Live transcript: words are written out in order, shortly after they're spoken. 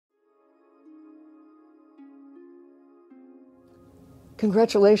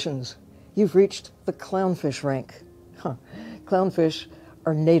Congratulations, you've reached the clownfish rank. Huh. Clownfish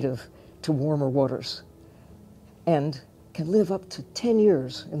are native to warmer waters and can live up to 10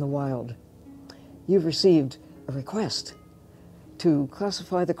 years in the wild. You've received a request to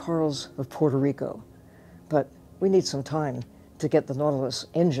classify the corals of Puerto Rico, but we need some time to get the Nautilus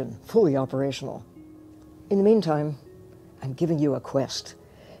engine fully operational. In the meantime, I'm giving you a quest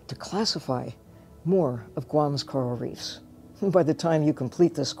to classify more of Guam's coral reefs. By the time you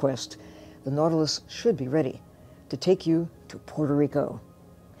complete this quest, the Nautilus should be ready to take you to Puerto Rico.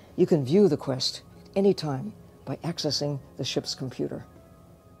 You can view the quest anytime by accessing the ship's computer.